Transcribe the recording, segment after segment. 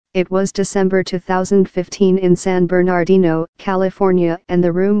It was December 2015 in San Bernardino, California, and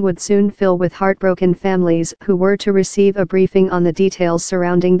the room would soon fill with heartbroken families who were to receive a briefing on the details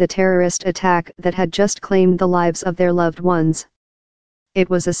surrounding the terrorist attack that had just claimed the lives of their loved ones. It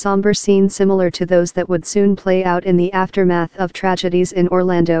was a somber scene similar to those that would soon play out in the aftermath of tragedies in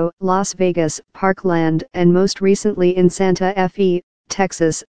Orlando, Las Vegas, Parkland, and most recently in Santa Fe,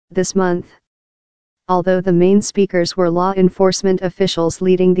 Texas, this month. Although the main speakers were law enforcement officials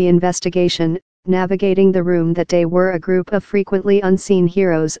leading the investigation, navigating the room that day were a group of frequently unseen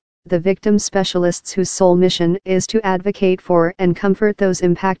heroes, the victim specialists whose sole mission is to advocate for and comfort those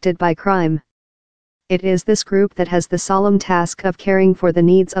impacted by crime. It is this group that has the solemn task of caring for the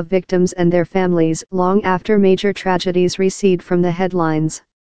needs of victims and their families long after major tragedies recede from the headlines.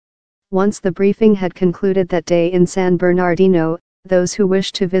 Once the briefing had concluded that day in San Bernardino, those who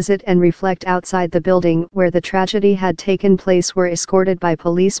wished to visit and reflect outside the building where the tragedy had taken place were escorted by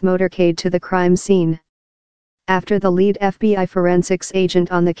police motorcade to the crime scene. After the lead FBI forensics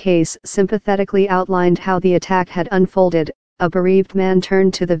agent on the case sympathetically outlined how the attack had unfolded, a bereaved man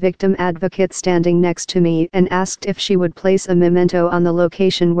turned to the victim advocate standing next to me and asked if she would place a memento on the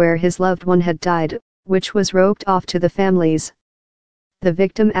location where his loved one had died, which was roped off to the families. The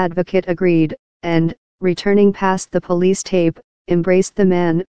victim advocate agreed, and, returning past the police tape, embraced the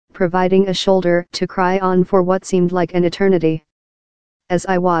man, providing a shoulder to cry on for what seemed like an eternity. As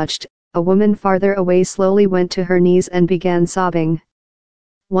I watched, a woman farther away slowly went to her knees and began sobbing.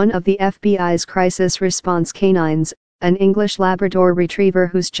 One of the FBI's crisis response canines, an English Labrador retriever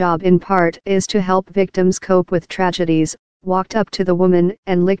whose job in part is to help victims cope with tragedies, walked up to the woman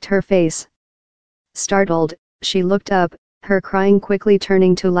and licked her face. Startled, she looked up, her crying quickly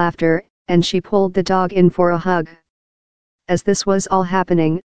turning to laughter, and she pulled the dog in for a hug. As this was all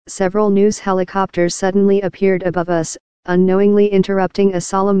happening, several news helicopters suddenly appeared above us, unknowingly interrupting a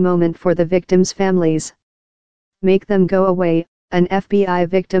solemn moment for the victims' families. "Make them go away," an FBI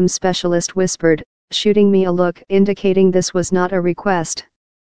victim specialist whispered, shooting me a look indicating this was not a request.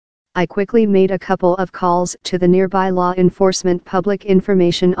 I quickly made a couple of calls to the nearby law enforcement public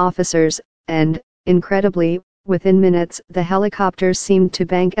information officers, and, incredibly, within minutes the helicopters seemed to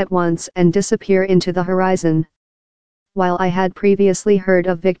bank at once and disappear into the horizon. While I had previously heard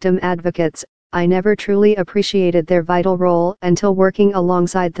of victim advocates, I never truly appreciated their vital role until working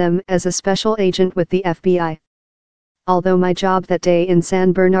alongside them as a special agent with the FBI. Although my job that day in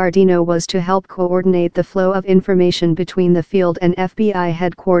San Bernardino was to help coordinate the flow of information between the field and FBI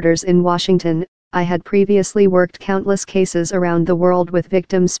headquarters in Washington, I had previously worked countless cases around the world with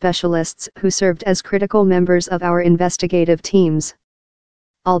victim specialists who served as critical members of our investigative teams.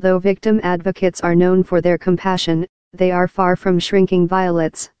 Although victim advocates are known for their compassion, they are far from shrinking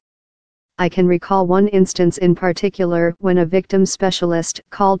violets. I can recall one instance in particular when a victim specialist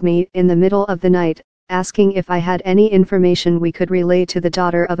called me in the middle of the night, asking if I had any information we could relay to the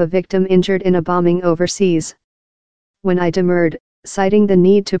daughter of a victim injured in a bombing overseas. When I demurred, citing the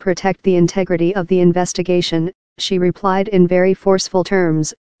need to protect the integrity of the investigation, she replied in very forceful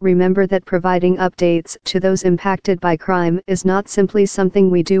terms, "Remember that providing updates to those impacted by crime is not simply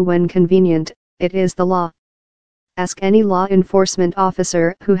something we do when convenient, it is the law. Ask any law enforcement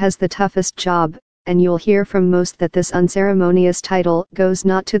officer who has the toughest job, and you'll hear from most that this unceremonious title goes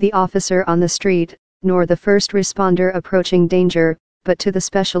not to the officer on the street, nor the first responder approaching danger, but to the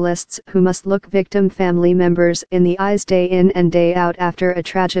specialists who must look victim family members in the eyes day in and day out after a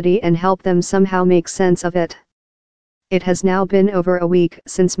tragedy and help them somehow make sense of it." It has now been over a week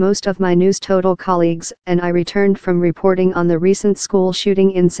since most of my News Total colleagues and I returned from reporting on the recent school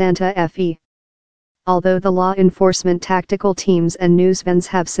shooting in Santa Fe. Although the law enforcement tactical teams and news vans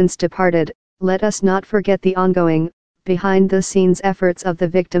have since departed, let us not forget the ongoing, behind-the-scenes efforts of the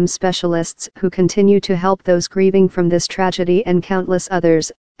victim specialists who continue to help those grieving from this tragedy and countless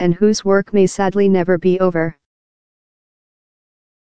others, and whose work may sadly never be over.